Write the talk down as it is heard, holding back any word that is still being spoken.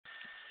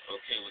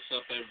Okay, what's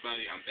up,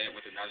 everybody? I'm back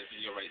with another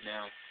video right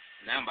now.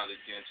 Now I'm about to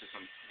get into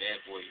some bad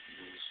boy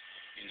news.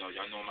 Y'all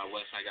know on my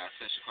website I got a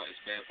section called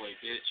It's Bad Boy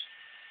Bitch.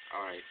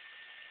 Alright,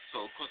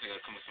 so of course I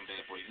gotta come with some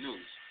bad boy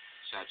news.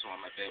 Shout out to all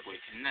my bad boy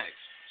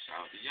connects.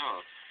 Shout out to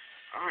y'all.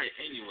 Alright,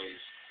 anyways,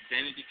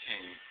 Danity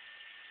Kane.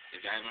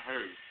 If y'all haven't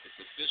heard, it's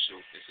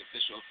official. It's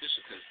official,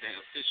 because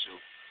they're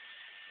official.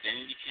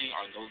 Danity Kane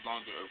are no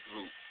longer a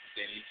group.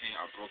 Danity Kane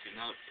are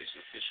broken up. It's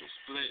official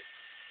split.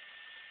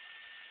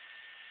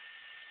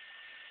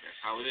 That's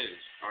how it is.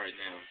 Alright,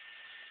 now,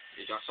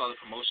 if y'all saw the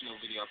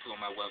promotional video I put on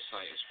my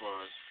website as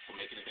far as for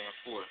Making the Band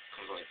 4,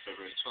 comes out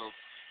February 12th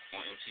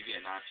on MTV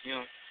at 9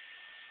 p.m.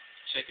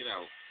 Check it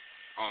out.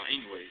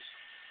 Anyways,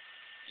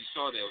 you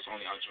saw that it was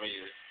only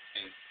Andrea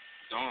and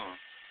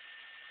Dawn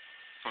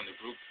from the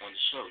group on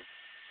the show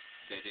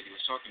that he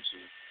was talking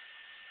to.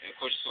 And of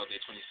course you saw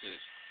Day 26.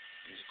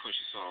 And of course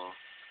you saw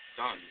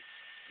Donnie.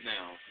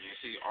 Now, you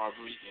didn't see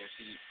Aubrey, you didn't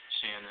see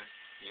Shannon,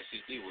 you didn't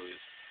see D-Wiz.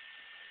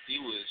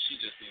 D-Wiz, she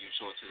just didn't even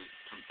show up to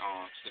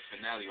the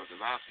finale or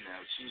the live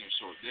finale. She didn't even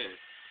show up there.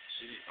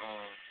 She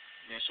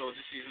didn't show up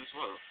this season as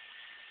well.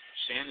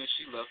 Shannon,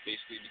 she left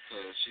basically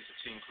because she's a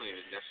team player.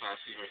 That's why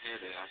I see her head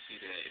at. I see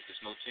that if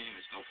there's no team,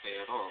 there's no play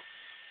at all.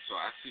 So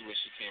I see where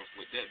she came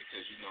with that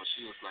because,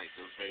 she was like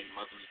the very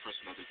motherly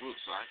person of the group.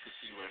 So I could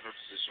see where her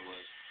position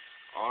was.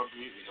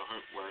 Aubrey, we know her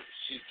what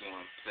she's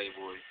doing,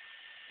 Playboy,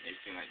 and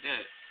everything like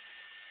that.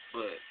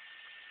 But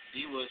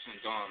D-Wiz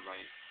and Dawn,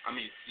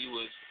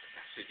 D-Wiz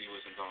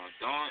and Dawn.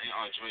 Dawn and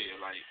Andrea,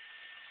 their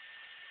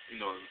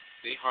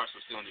hearts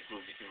are still in the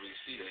group. You can really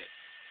see that.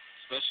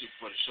 Especially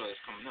for the show that's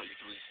coming up, you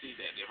can really see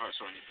that their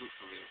hearts are in the group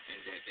for real,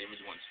 and that they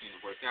really want the team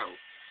to work out.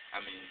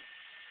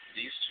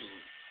 These two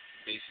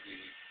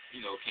basically,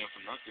 came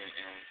from nothing,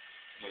 and,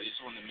 they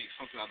just wanted to make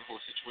something out of the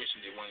whole situation.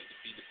 They wanted to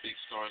be the big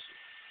stars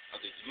of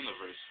the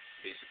universe,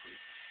 basically.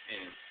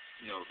 And,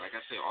 like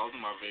I said, all of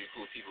them are very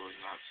cool people.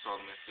 I saw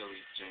them in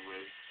Philly,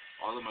 January.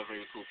 All of them are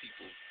very cool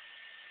people.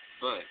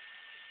 But,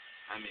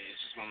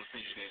 it's just one of the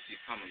things you didn't see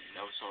coming. You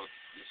never saw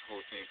this whole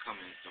thing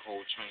coming, the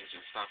whole train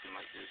just stopping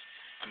like this.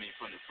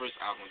 From the first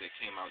album that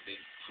came out, they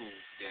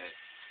proved that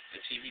a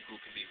TV group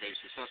can be very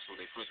successful.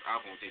 Their first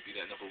album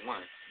debuted at #1,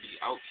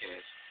 beat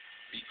Outkast,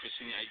 beat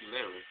Christina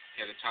Aguilera,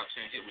 had a top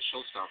 10 hit with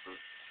Showstopper,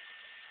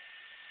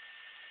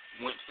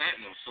 went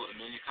platinum, sold 1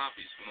 million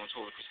copies, went on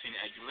tour with Christina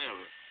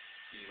Aguilera,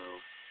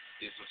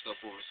 did some stuff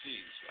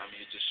overseas.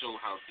 It just showed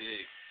how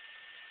big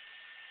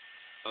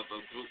of a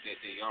group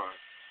that they are,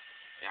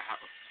 and how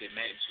the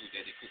magnitude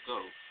that it could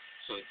go.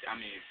 So,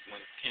 when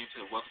it came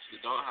to Welcome to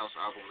the Dollhouse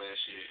album last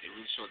year, it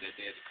really showed that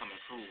they had to come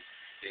and prove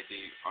that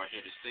they are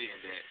here to stay,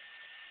 and that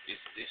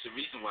it's the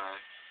reason why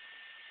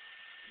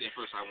their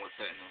first album went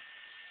platinum.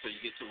 So you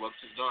get to Welcome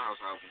to the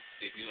Dollhouse album,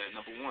 they debuted at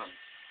 #1,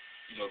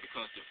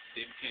 because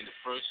they became the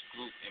first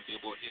group in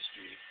Billboard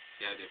history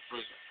that had the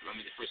first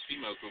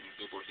female group in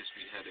Billboard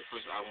history that had their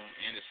first album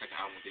and their second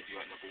album debut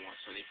at #1.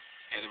 So they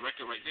had a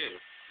record right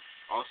there.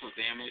 Also,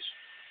 Damage,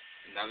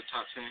 another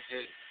top 10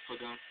 hit for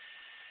them.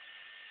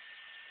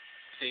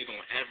 Played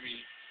on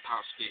every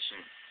pop station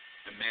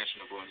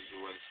imaginable in the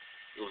U.S.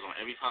 It was on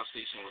every pop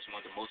station. It was one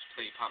of the most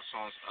played pop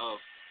songs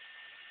of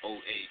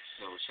 '08.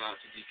 So shout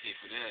out to DK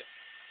for that.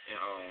 And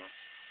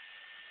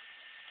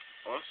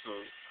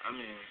also,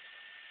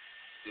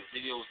 the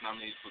video was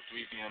nominated for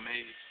 3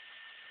 VMAs.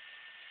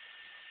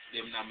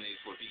 They were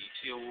nominated for a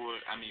BET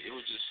Award.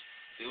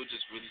 They were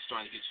just really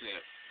starting to get to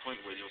that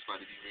point where they was about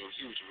to be real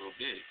huge and real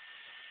big.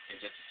 And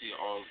just to see it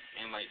all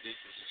end like this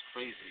is just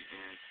crazy.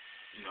 And,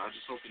 I'm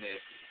just hoping that if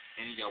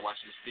any of y'all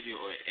watching this video,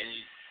 or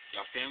any of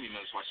y'all family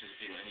members watching this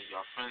video, any of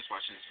y'all friends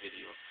watching this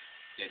video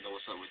that know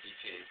what's up with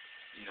DK,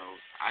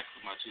 I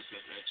put my 2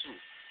 cents in it too,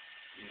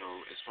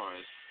 as far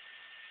as,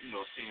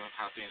 seeing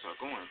how things are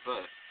going.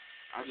 But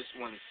I just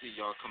want to see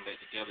y'all come back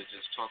together,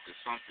 just talk to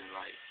something.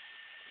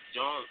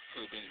 Y'all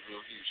could have been a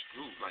real huge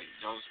group.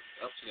 Y'all was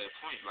up to that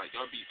point.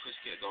 Y'all beat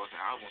Pussycat Dolls in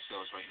album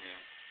sales right now.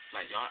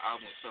 Y'all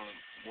album is selling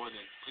more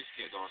than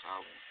Pussycat Dolls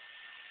album.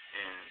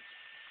 And,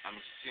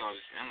 to see all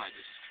this end like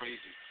this is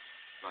crazy.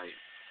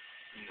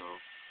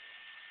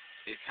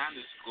 It kind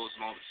of goes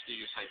along with the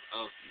stereotype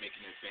of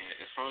making a band.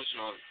 As far as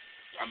y'all,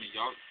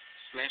 y'all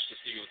slashed the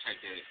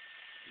stereotype that,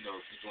 if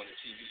you're doing a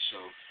TV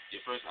show,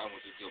 your first album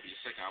was good, but your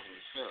second album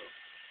will fail.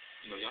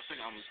 Y'all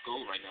second album is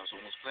gold right now, it's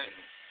almost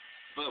platinum.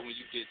 But when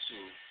you get to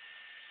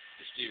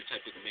the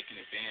stereotype of the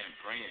making a band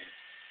brand,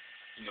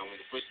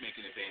 when the first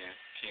Making a Band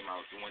came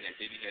out, the one that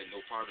Diddy had no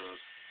part of,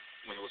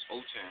 when it was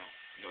O-Town,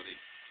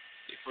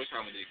 their first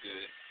album did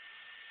good.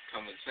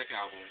 Come with the second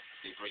album,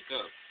 they break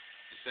up.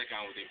 The second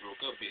album, they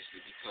broke up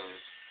basically because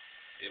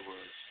they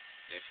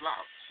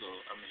flopped. So,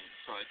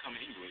 saw it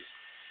coming anyways.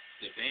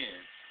 The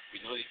band,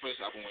 we know their first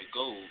album went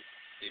gold.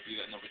 They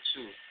debuted at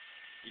 #2.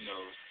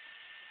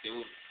 They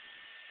were,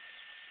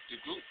 the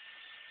group,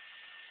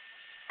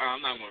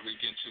 I'm not going to really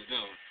get into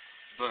them,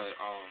 but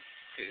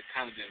it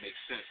kind of didn't make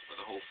sense for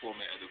the whole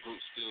format of the group.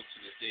 Still, to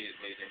this day, it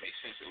really didn't make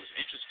sense. It was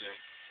interesting,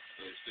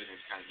 but it still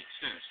didn't kind of make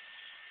sense.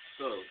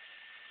 So,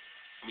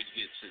 we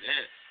get to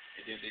that,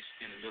 and then they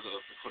in the middle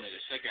of recording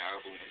their second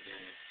album, and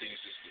then things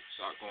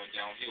start going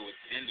downhill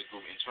within the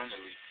group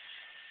internally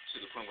to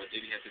the point where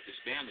Diddy had to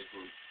disband the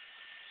group.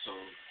 So,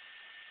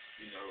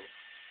 you know,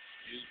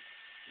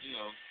 you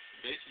know,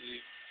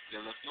 basically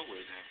they're left nowhere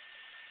now.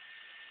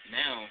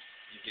 Now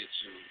you get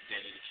to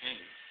Danity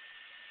Kane.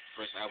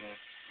 First album,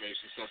 very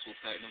successful,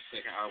 platinum.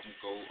 Second album,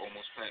 gold,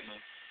 almost platinum.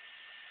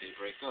 They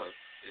break up.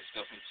 There's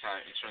stuff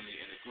inside internally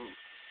in the group.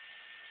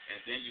 And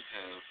then you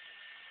have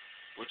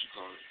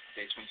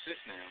Day 26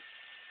 now.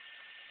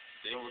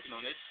 They're working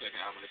on their second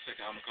album. The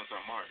second album comes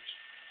out March.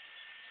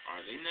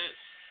 Are they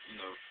nuts?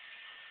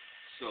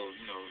 So,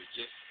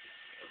 just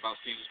about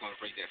things is going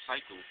to break that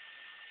cycle.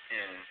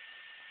 And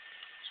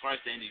as far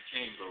as Danity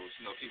Kane goes,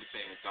 people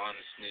saying Dawn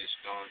is snitch,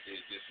 Dawn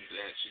did this and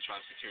that, she's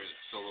trying to secure a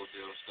solo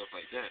deal and stuff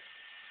like that.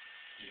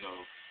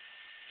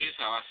 Here's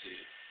how I see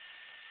it.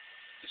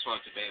 As far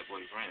as the Bad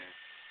Boy brand.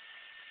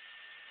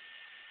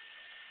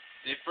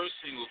 Their first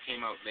single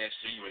came out last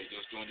January. They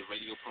was doing the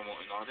radio promo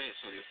and all that,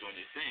 so they was doing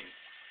their thing.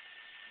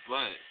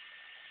 But,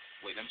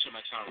 wait, let me check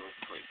my time real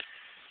quick.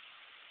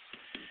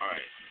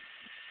 Alright.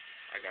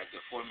 I got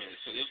the 4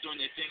 minutes. So they was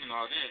doing their thing and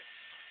all that,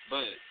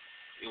 but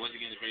it wasn't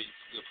getting a very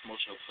good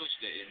promotional push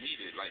that it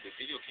needed. Like, the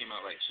video came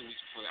out like 2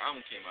 weeks before the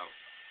album came out.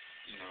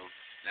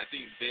 And I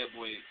think Bad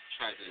Boy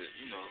tried to,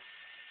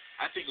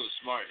 I think it was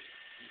smart.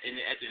 And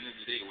at the end of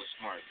the day, it was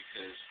smart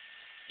because,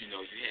 you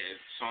had a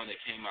song that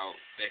came out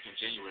back in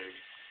January.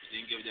 It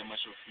didn't give that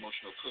much of a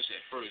promotional push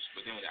at first,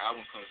 but then when the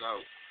album comes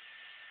out,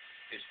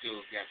 it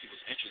still got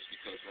people's interest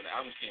because when the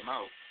album came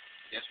out,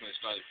 that's when it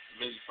started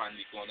really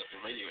finally going up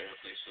in radio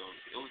airplay. So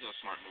it was a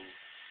smart move.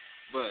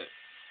 But,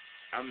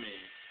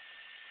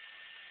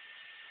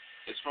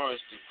 as far as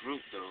the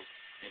group, though,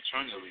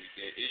 internally,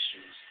 their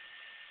issues,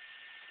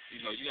 you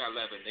got a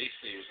lot of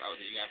naysayers out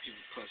there. You got people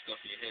putting stuff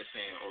in your head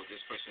saying, oh,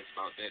 this person's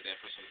about that, that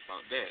person's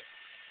about that.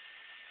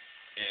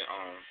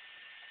 And,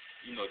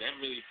 that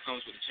really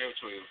comes with the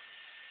territory of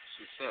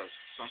success.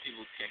 Some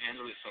people can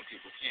handle it, some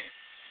people can't.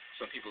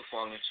 Some people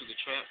fall into the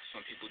trap,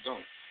 some people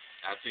don't.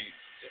 I think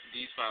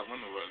these 5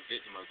 women were a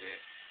victim of that.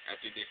 I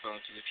think they fell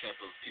into the trap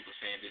of people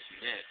saying this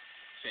and that,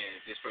 saying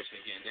this person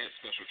getting that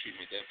special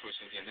treatment, that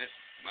person getting that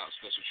amount of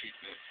special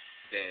treatment,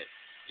 that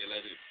they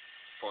let it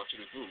fall to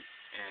the group.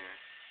 And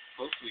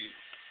hopefully,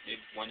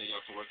 maybe one of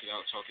y'all can work it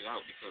out, talk it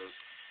out, because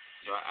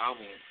your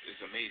album is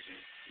amazing.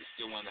 It's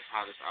still one of the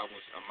hottest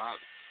albums on my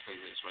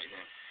playlist right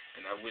now.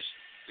 And I wish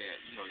that,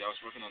 y'all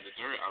was working on the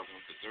 3rd album.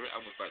 The 3rd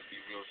album is about to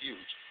be real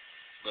huge.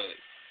 But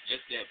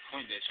just that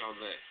point that y'all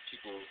let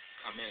people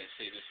come in and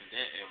say this and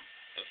that and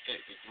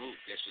affect the group,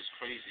 that's just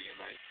crazy. And,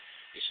 like,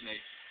 it shouldn't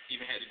have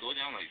even had to go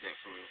down like that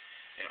for real.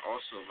 And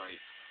also,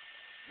 like,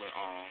 when,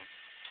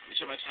 let me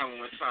check my time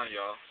one more time,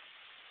 y'all.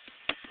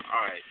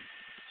 Alright.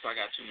 So I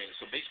got 2 minutes.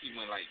 So basically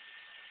when, like,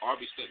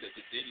 Aubrey stepped up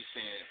to Diddy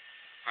saying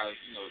how,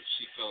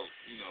 she felt,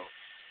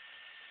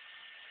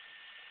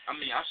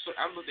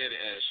 I looked at it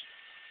as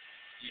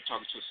you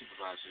talking to a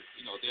supervisor.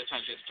 There are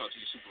times you have to talk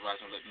to your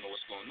supervisor and let them know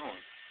what's going on.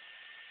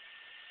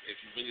 If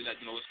you really let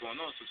them know what's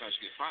going on, sometimes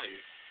you get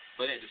fired.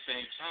 But at the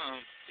same time,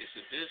 it's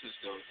a business,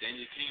 though.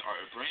 Danity Kane are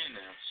a brand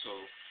now,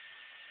 so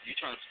you're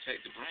trying to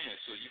protect the brand,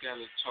 so you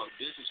got to talk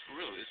business for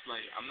real. It's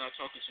like I'm not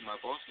talking to my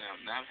boss now.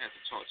 Now I have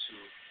to talk to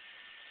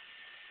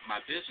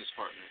my business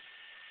partner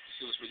to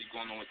see what's really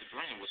going on with the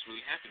brand, what's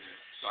really happening.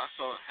 So I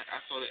saw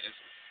that as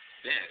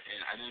that,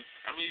 and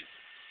I really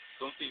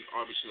don't think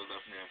Aubrey should have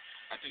left now.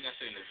 I think I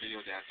said in the video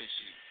that I think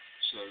she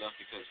should have left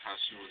because how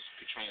she was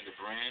portraying the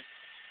brand.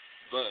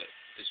 But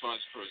as far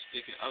as for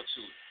sticking up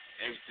to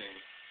everything,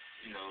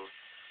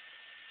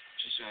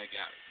 she shouldn't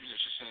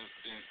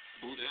have been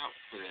booted out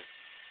for that.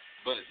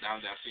 But now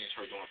that I've seen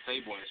her doing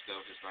Playboy and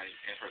stuff, it's like,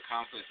 and her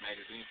Complex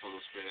magazine photo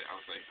spread, I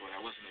was like, well,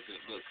 that wasn't a good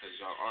look because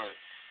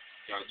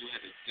y'all do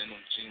have the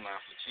denim jean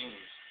line for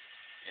teens,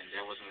 and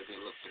that wasn't a good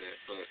look for that.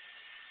 But,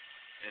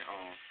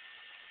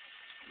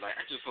 like,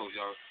 I just hope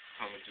y'all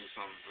come and do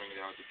something, bring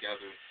it all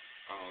together.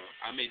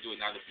 I may do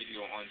another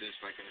video on this,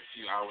 like, in a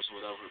few hours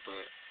or whatever,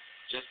 but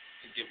just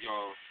to give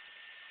y'all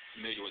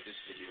familiar with this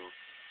video,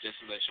 just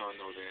to let y'all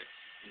know that,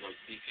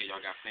 DK,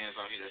 y'all got fans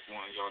out here that's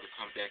wanting y'all to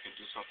come back and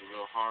do something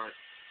real hard.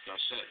 Y'all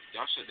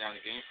shut down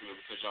the game for real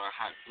because y'all a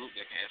hot group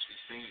that can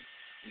actually sing.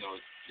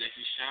 They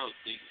can shout.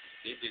 They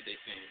did their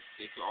thing.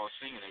 They could all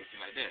sing and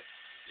everything like that.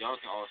 Y'all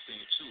can all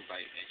sing too.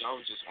 Like, and y'all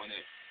was just on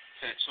that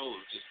plateau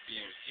of just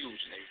being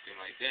huge and everything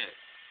like that.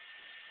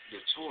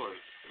 The tour,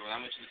 when I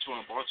went to the tour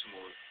in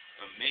Baltimore,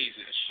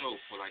 amazing, a show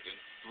for like a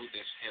group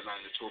that's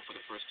headlining the tour for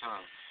the first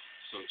time.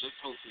 So just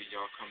hopefully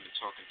y'all come to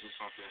talk and do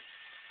something.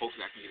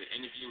 Hopefully I can get an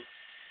interview.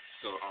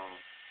 So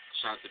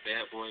shout out to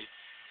Bad Boy.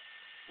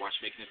 Watch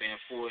Making the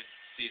Band 4,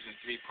 Season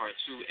 3, Part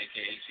 2,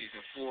 a.k.a.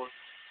 Season 4.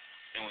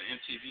 And on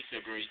MTV,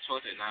 February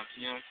 12th at 9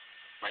 p.m.,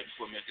 right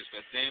before America's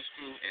Best Dance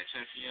Crew at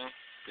 10 p.m.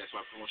 That's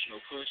my promotional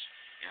push.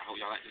 And I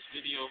hope y'all like this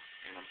video,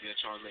 and I'm going to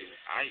catch y'all later.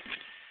 All right?